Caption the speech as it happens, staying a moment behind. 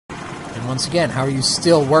And once again, how are you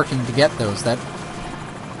still working to get those? That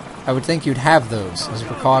I would think you'd have those as a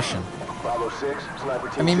precaution.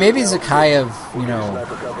 I mean, maybe Zakayev, you know,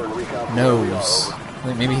 knows.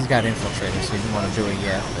 Maybe he's got infiltrators, so he didn't want to do it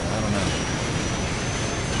yet, but I don't know.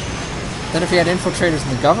 Then if he had infiltrators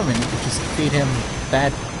in the government, you could just feed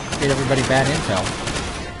everybody bad intel.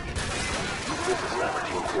 This is Sniper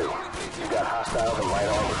Team 2. You've got hostiles and light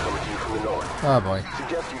armor coming to you from the north. Oh boy.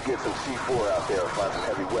 Suggest you get some C4 out there and find some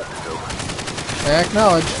heavy weapons over. I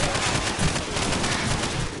acknowledge.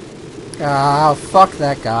 Ah, fuck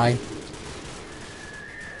that guy.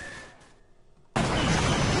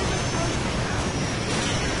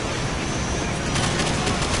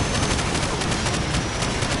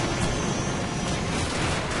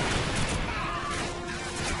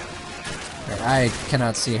 I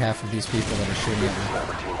cannot see half of these people that are shooting at me.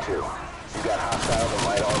 Sniper Team 2. You got hostiles and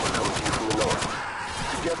light armor coming to you from the north.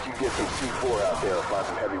 Suggest you get some C4 out there and find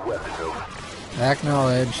some heavy weapons over.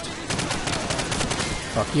 Acknowledged.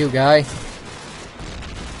 Fuck you, guy.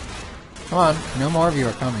 Come on, no more of you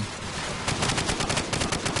are coming.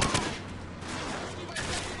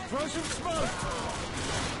 Throw some smoke.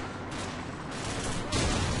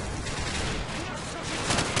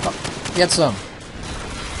 Oh, get some.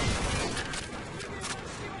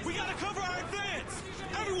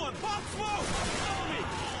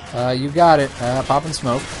 You got it. Popping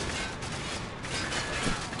smoke.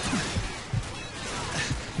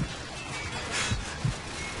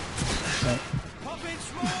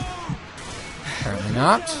 Apparently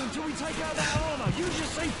not.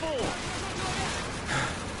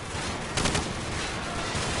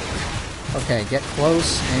 Okay, get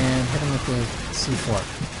close and hit him with the C4.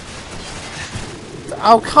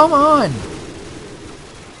 Oh, come on!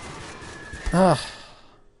 Ugh.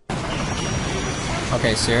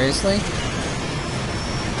 Okay, seriously? Like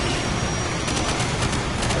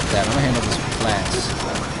that, I'm gonna handle this with class.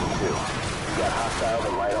 You got hostiles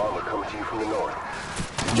and light armor coming to you from the north.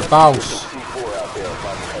 The boss. C4 out there and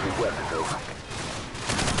find some heavy weapons over.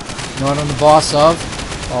 You know what I'm the boss of?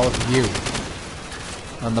 All of you.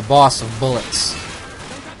 I'm the boss of bullets.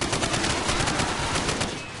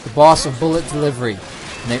 The boss of bullet delivery.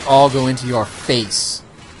 And they all go into your face.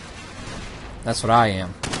 That's what I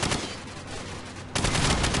am.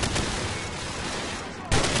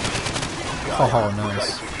 Oh,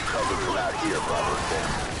 nice.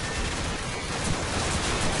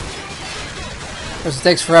 Because it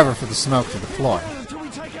takes forever for the smoke to deploy.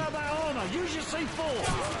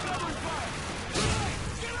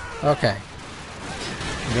 Okay.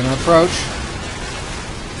 I'm gonna approach.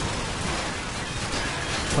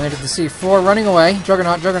 Planted the C4, running away.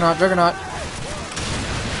 Juggernaut, Juggernaut, Juggernaut.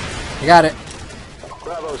 You got it.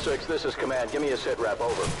 Bravo 6, this is command. Give me a sit rep,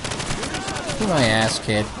 over. Give my ass,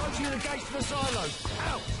 kid.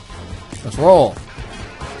 Let's roll.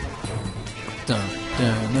 Dun,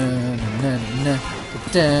 dun, na, na, na, na,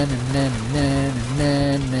 dun, na, na,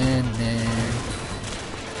 na, na, na.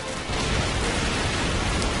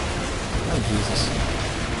 Oh, Jesus.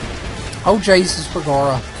 Oh, Jesus,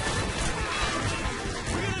 Bergara.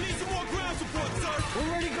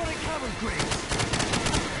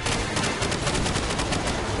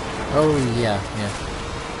 Oh, yeah, yeah.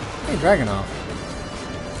 Hey, Dragunov.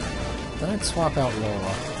 Then I'd swap out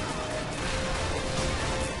Lola.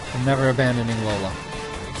 I'm never abandoning Lola.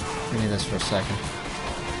 Give me this for a second.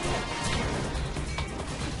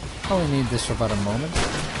 Probably need this for about a moment.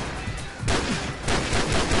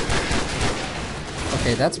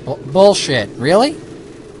 Okay, that's bullshit. Really?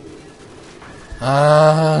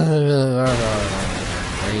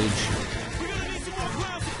 Rage.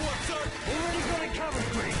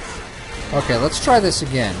 Okay, let's try this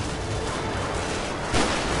again.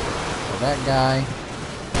 So that guy.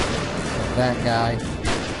 So that guy.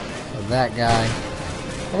 So that guy.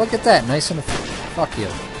 Oh, look at that. Nice and... Fuck you.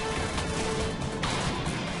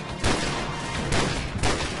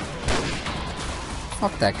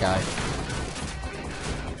 Fuck that guy.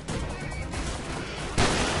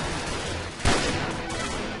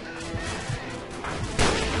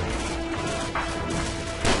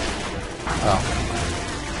 Oh.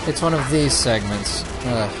 It's one of these segments.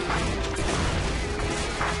 Ugh.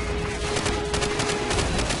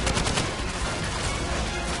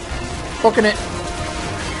 Booking it.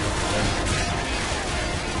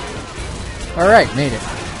 Alright, made it.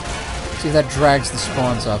 See, that drags the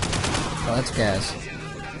spawns up. Oh, that's gas.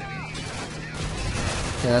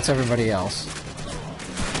 Yeah, that's everybody else.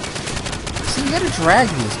 See, you gotta drag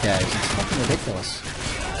these guys. It's fucking ridiculous.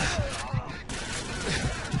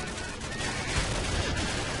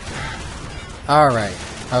 Alright,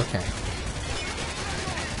 okay.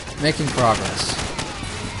 Making progress.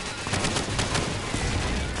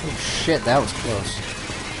 shit, that was close.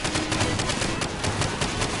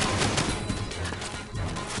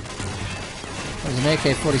 There's an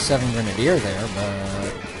AK-47 Grenadier there,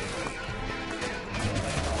 but...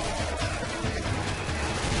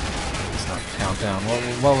 it's not countdown.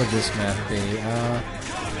 What would this map be?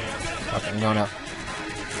 Okay, I'm going up.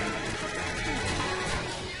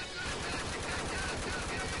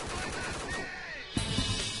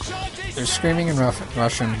 They're screaming in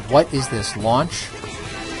Russian. What is this? Launch?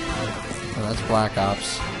 Oh, that's Black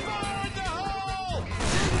Ops.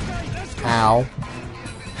 Ow.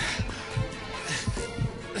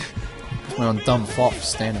 It's my own dumb fault for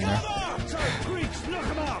standing there.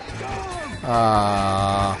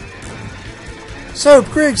 So,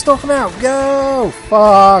 Griggs, knock him out! Go!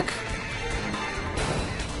 Fuck!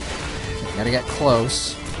 Gotta get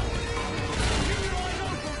close.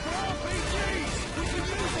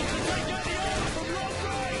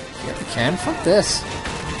 Yeah, we can? Fuck this.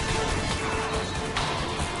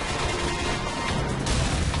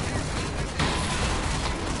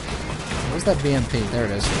 Where's that BMP? There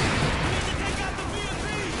it is.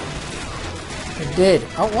 It did.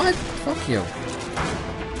 Oh, what? Fuck you.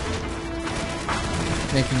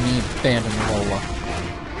 Making me abandon Lola.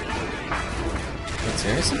 Wait,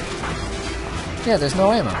 seriously? Yeah, there's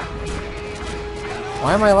no ammo.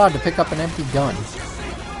 Why am I allowed to pick up an empty gun?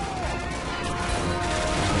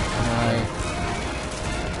 Can I...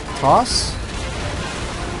 toss?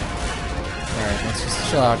 Alright, let's just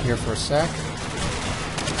chill out here for a sec.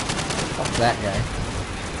 Fuck that guy.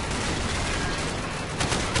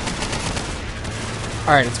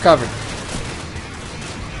 Alright, it's covered.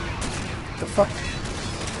 The fuck?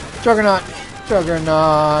 Juggernaut!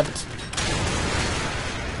 Juggernaut!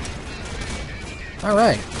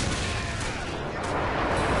 Alright.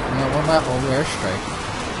 We got one that old airstrike.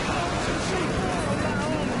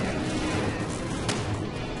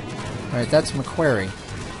 Alright, that's Macquarie.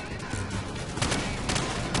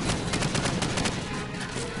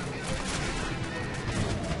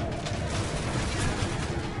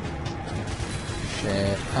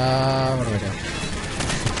 Shit. What do I do?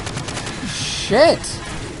 Shit!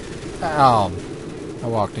 Oh. I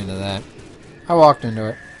walked into that. I walked into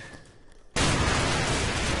it.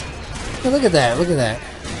 Hey, look at that, look at that.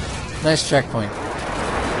 Nice checkpoint.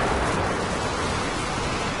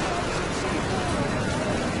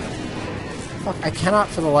 Fuck, I cannot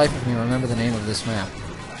for the life of me remember the name of this map.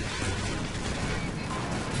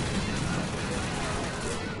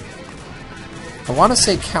 I want to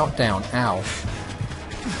say Countdown. Ow.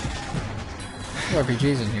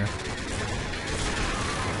 RPGs in here.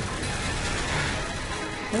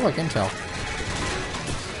 Oh, look, intel.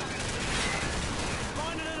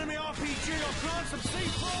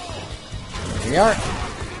 There we are.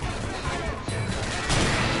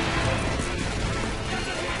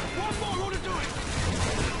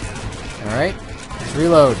 Alright, let's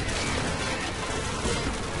reload.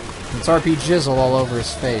 It's RP jizzle all over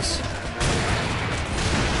his face.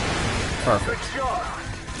 Perfect.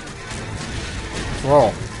 Let's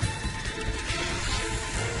roll.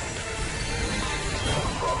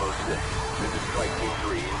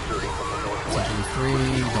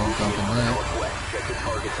 Don't jump in that.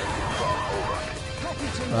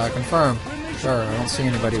 Confirm. Sure, I don't see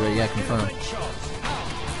anybody, but yeah, confirm.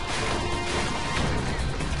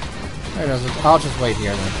 There it is. I'll just wait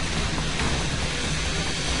here then.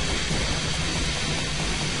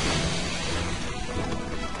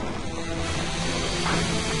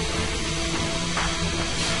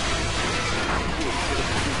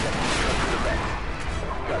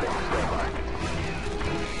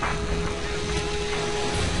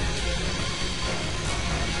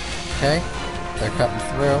 Okay, they're cutting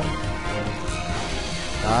through.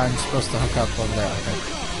 I'm supposed to hook up over there. Okay.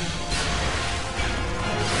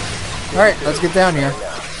 Alright, let's get down here.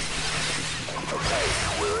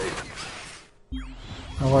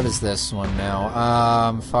 Oh, what is this one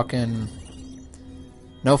now? Fucking...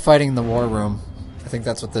 no fighting in the war room. I think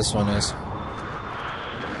that's what this one is.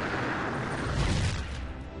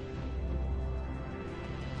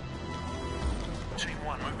 Team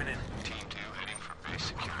 1 moving in. Team 2 heading for base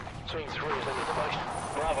security. Team 3 is in the station.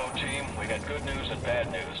 Bravo team, we got good news and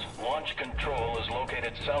bad news. Launch control is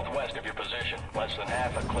located southwest of your position, less than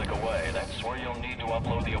half a click away. That's where you'll need to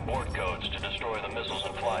upload the abort codes to destroy the missiles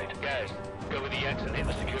in flight. Guys, go with the X and hit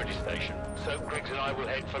the security station. So Griggs and I will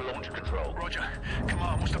head for launch control. Roger. Come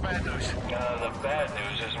on, what's the bad news? The bad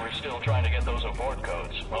news is we're still trying to get those abort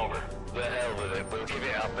codes. Over. The hell with it. We'll give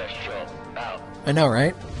it our best shot. Out. I know,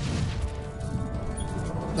 right?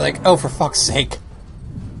 Like, oh, for fuck's sake.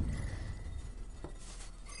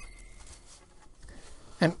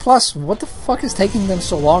 And plus, what the fuck is taking them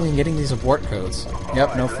so long in getting these abort codes?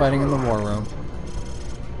 Yep, no fighting in the war room.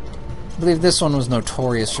 I believe this one was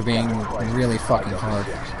notorious for being really fucking hard.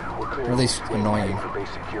 Or at least annoying. You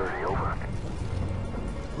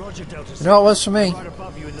know what it was for me?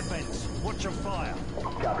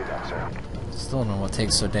 Still don't know what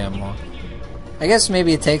takes so damn long. I guess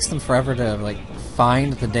maybe it takes them forever to, like,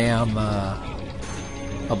 find the damn,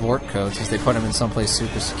 abort codes, because they put them in someplace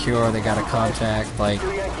super secure. They gotta contact, like,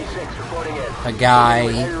 a guy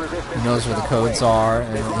who knows where the codes are,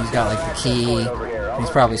 and he's got, like, the key, and he's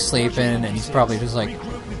probably sleeping, and he's probably just like,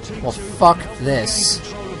 well, fuck this.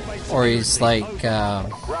 Or he's, like,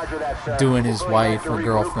 doing his wife or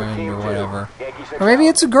girlfriend or whatever. Or maybe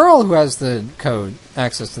it's a girl who has the code,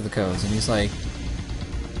 access to the codes, and he's like,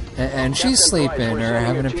 and she's sleeping or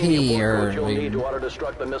having a pee or like,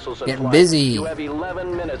 getting busy. You have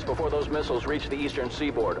 11 minutes before those missiles reach the eastern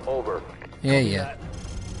seaboard. Over. Yeah.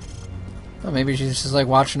 Well, maybe she's just like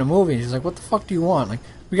watching a movie and she's like, what the fuck do you want? Like,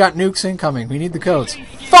 we got nukes incoming. We need the codes.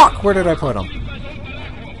 Fuck! Where did I put them?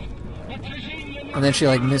 And then she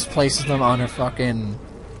like misplaces them on her fucking...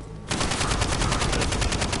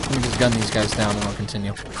 Let me just gun these guys down and I'll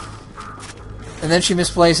continue. And then she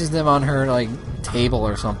misplaces them on her, like, table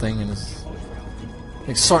or something, and is,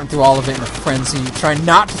 like, sorting through all of it in a frenzy, trying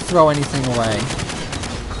not to throw anything away.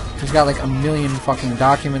 She's got, like, a million fucking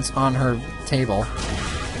documents on her table.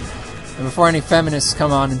 And before any feminists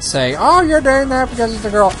come on and say, oh, you're doing that because it's a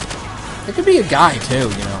girl. It could be a guy, too, you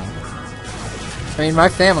know. I mean, my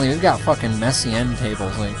family, we've got fucking messy end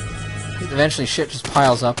tables, like, eventually shit just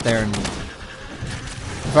piles up there, and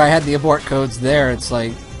if I had the abort codes there, it's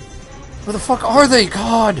like, where the fuck are they?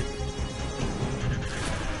 God!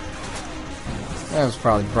 I was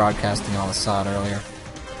probably broadcasting Al-Assad earlier. I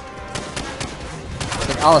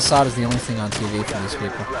think Al-Assad is the only thing on TV for these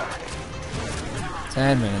people.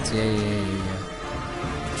 10 minutes, yeah.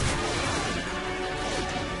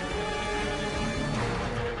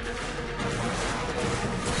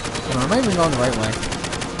 Am I even going the right way?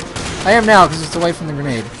 I am now, because it's away from the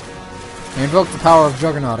grenade. I invoked the power of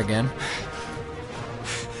Juggernaut again.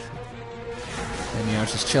 And, you know,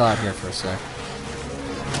 just chill out here for a sec.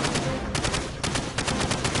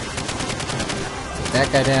 Take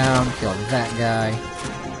that guy down, kill that guy.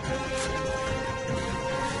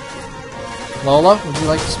 Lola, would you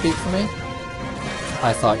like to speak for me?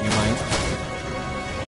 I thought you might.